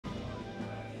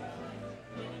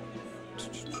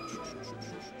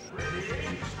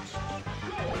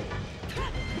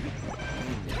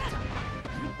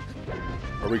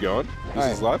we going?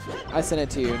 This is live? I sent it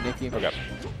to you, Nikki. Okay.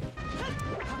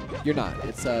 You're not.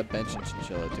 It's Bench and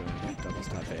Chinchilla doing doubles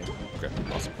top 8. Okay,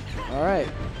 awesome. All right.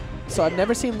 So I've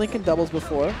never seen Link in doubles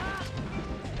before.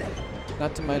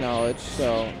 Not to my knowledge,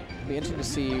 so it'll be interesting to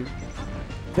see.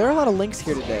 There are a lot of Links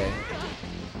here today.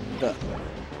 The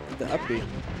upbeat.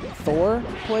 Thor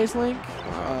plays Link.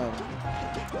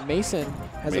 Mason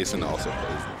has also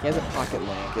plays Link. He has a pocket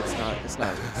Link. It's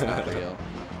not real.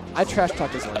 I trash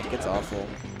talk his Link. It's awful.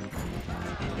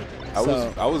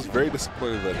 I was very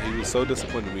disappointed that he was so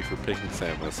disappointed in me for picking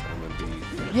Samus, and then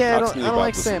he I talks to me don't about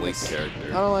like this Samus. Link character.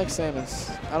 I don't like Samus.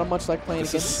 I don't much like playing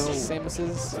against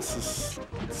Samuses. This is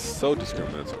so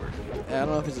discriminatory. I don't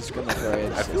know if it's discriminatory.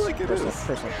 It's I feel like it is.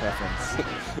 Personal preference.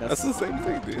 That's the same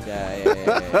thing, dude.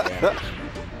 Yeah.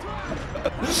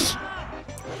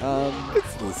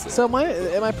 So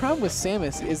my problem with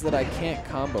Samus is that I can't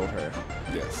combo her.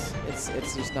 Yes.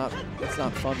 It's just not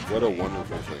fun. What a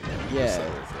wonderful thing. Yeah.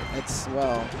 It's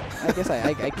I guess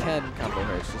I can combo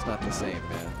her. It's just not the same,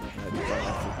 man.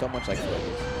 I don't much like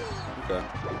floaties. Okay.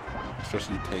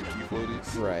 Especially tanky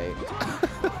floaties. Right.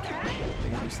 They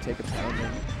can just take a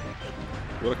pounding.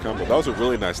 What a combo. That was a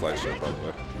really nice light shield, by the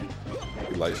way.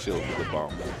 The light shield with the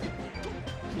bomb.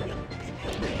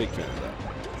 Big fan of that.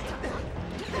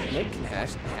 Link can hack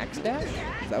stack?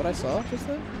 Is that what I saw just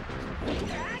then?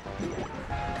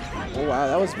 Oh wow,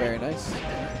 that was very nice.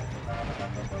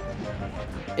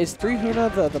 Is 3 Huna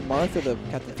the Marth or the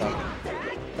Captain Falcon?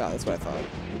 Oh, that's what I thought.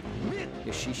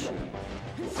 Yashichi.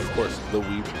 Of course, the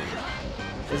weeb name.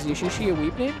 Is Yashichi a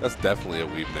weeb name? That's definitely a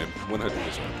weeb name, 100%.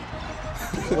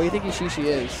 What do you think Yashichi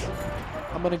is?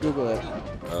 I'm gonna Google it.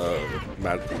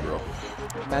 Magical girl.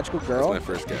 Magical girl? That's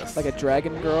my first guess. Like a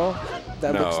dragon girl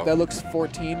that looks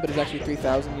 14 but is actually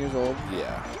 3,000 years old.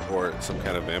 Yeah, or some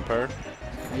kind of vampire.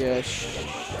 Yashichi.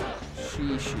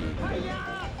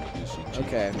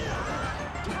 Okay.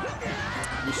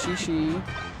 Yashichi.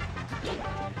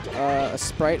 A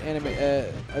sprite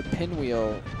a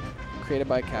pinwheel created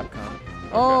by Capcom.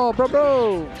 Okay. Oh,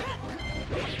 bro!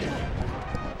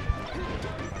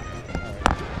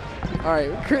 All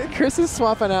right, Chris is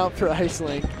swapping out for Ice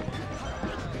Link.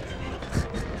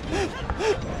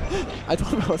 I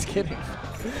told him I was kidding.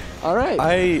 All right.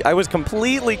 I was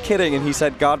completely kidding, and he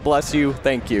said, "God bless you,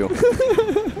 thank you."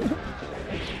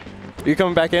 Are you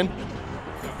coming back in?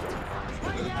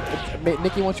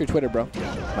 Nikki wants your Twitter, bro.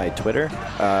 My Twitter?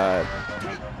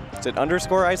 Is it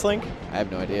 _ Ice Link? I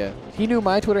have no idea. He knew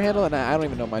my Twitter handle, and I don't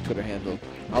even know my Twitter handle.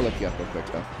 I'll look you up real quick,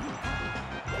 though.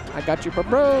 I got you,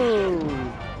 bro.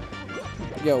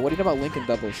 Yo, what do you know about Link in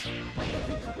doubles?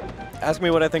 Ask me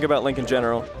what I think about Link in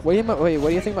general. What do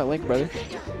you think about Link, brother?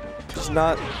 Just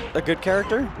not a good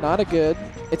character? Not a good.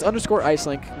 It's _ Ice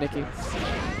Link, Nikki.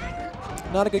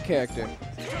 Not a good character.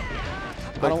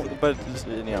 But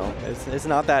you know, it's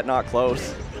not that not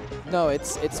close. No,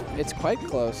 it's quite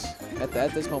close at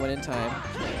this moment in time.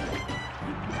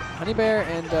 Hunybear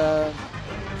and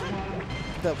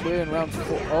we're in round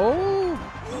 4. Oh,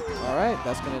 all right,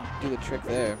 that's gonna do the trick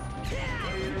there.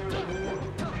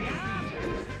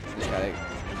 Just gotta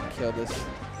kill this.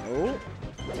 Oh,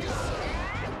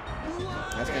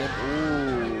 that's gonna.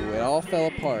 Ooh, it all fell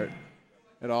apart.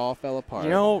 It all fell apart. You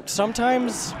know,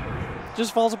 sometimes it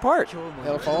just falls apart.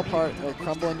 It'll fall apart. It'll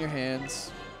crumble in your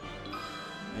hands.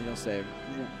 And you'll say,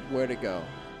 where'd it go?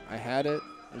 I had it.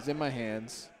 It was in my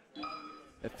hands.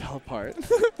 It fell apart.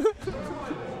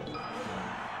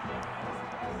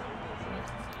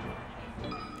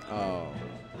 Oh.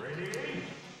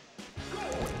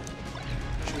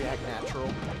 Should we act natural?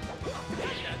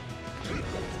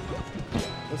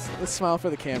 Let's smile for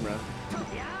the camera.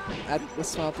 Let's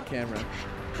smile at the camera.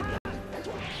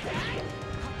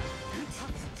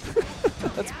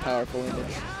 That's a powerful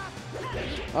image.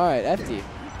 All right, FD.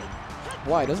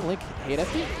 Why doesn't Link hate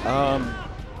FD?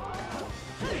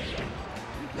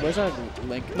 Where's our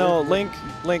Link? No, Link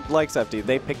likes FD.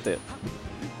 They picked it.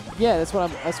 Yeah, that's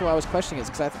what I was questioning. Is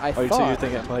because I thought. So you're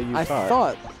thinking? Well, you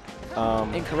thought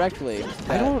incorrectly.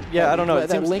 I don't know.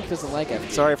 That Link doesn't like FD.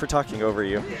 Sorry for talking over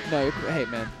you. No, hey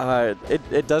man.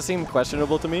 It does seem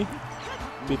questionable to me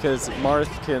because Marth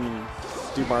can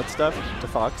do Marth stuff to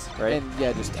Fox, right? And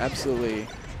yeah, just absolutely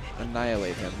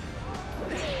annihilate him.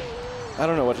 I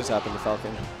don't know what just happened to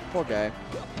Falcon. Poor guy.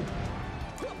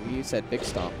 You said big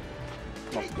stomp.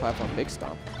 Come off the platform, big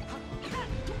stomp.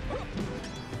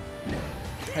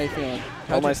 How you feeling?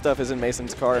 All my stuff is in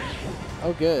Mason's car.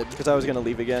 Oh, good. Because I was going to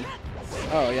leave again.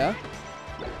 Oh, yeah?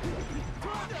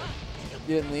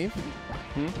 You didn't leave?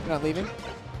 Hmm? You're not leaving?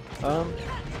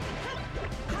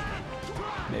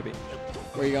 Maybe.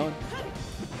 Where are you going?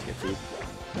 To get food.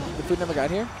 The food never got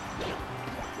here?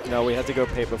 No, we had to go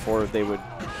pay before they would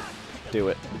do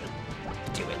it.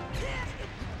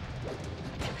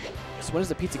 So when is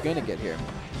the pizza gonna get here?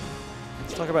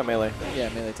 Let's talk about Melee. Yeah,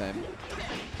 Melee time.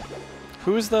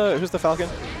 Who's the Falcon?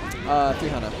 3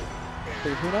 Hana.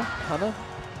 3 Huna? Hana?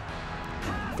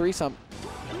 3 some.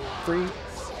 3.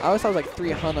 I always thought it was like 3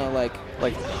 Hana, like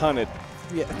hunted.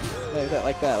 yeah,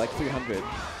 like that, like 300.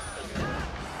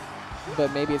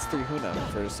 But maybe it's 3 Huna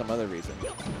for some other reason.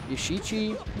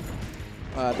 Yashichi,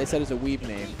 they said is a weeb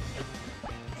name.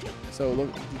 So look,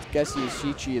 guess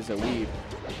Yashichi is a weeb.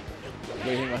 What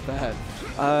do you think about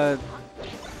that?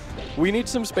 We Need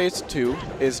Some Space 2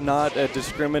 is not a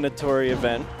discriminatory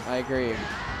event, I agree.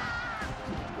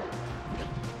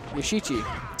 Yashichi.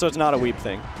 so it's not a weeb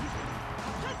thing.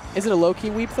 Is it a low-key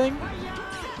weeb thing?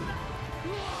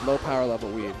 Low power level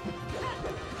weeb.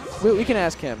 We can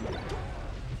ask him.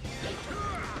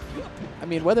 I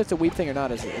mean, whether it's a weeb thing or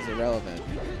not is irrelevant.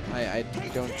 I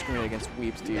don't discriminate against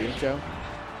weebs, do you, Joe?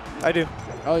 I do.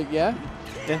 Oh, yeah?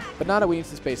 Yeah. But not a We Need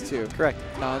Some Space 2. Correct.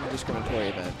 Non-discriminatory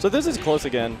event. So this is close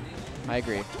again. I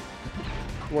agree.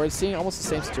 We're seeing almost the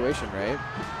same situation, right?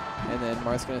 And then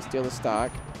Marth's going to steal the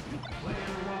stock.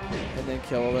 And then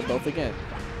kill them both again.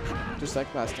 Just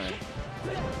like last time.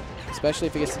 Especially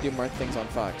if he gets to do Marth things on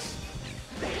Fox.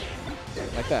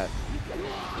 Like that.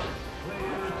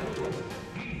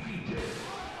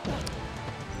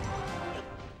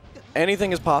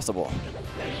 Anything is possible.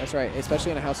 That's right.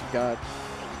 Especially in a House of God.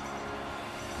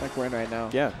 Like we're in right now.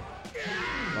 Yeah.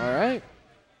 All right.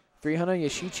 300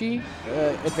 Yashichi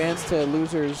advanced to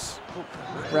losers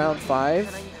round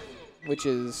 5, which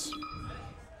is,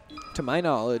 to my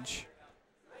knowledge,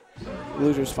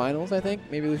 losers finals, I think.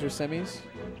 Maybe losers semis.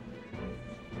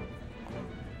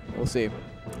 We'll see.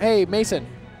 Hey, Mason.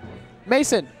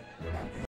 Mason!